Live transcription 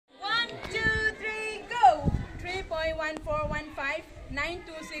8415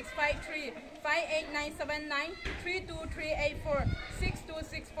 92653 58979 32384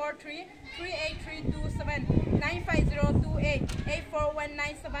 62643 38327 95028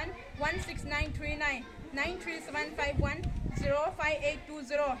 84197 16939 93751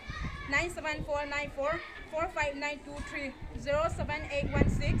 05820 97494 45923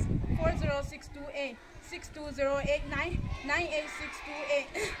 07816 40628 62089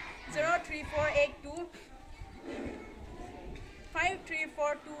 98628 03482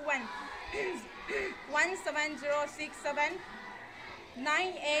 53421 17067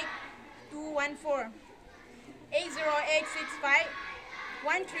 98214 80865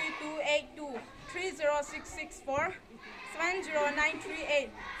 13282 30664 70938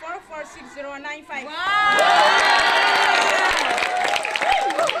 446095. Wow!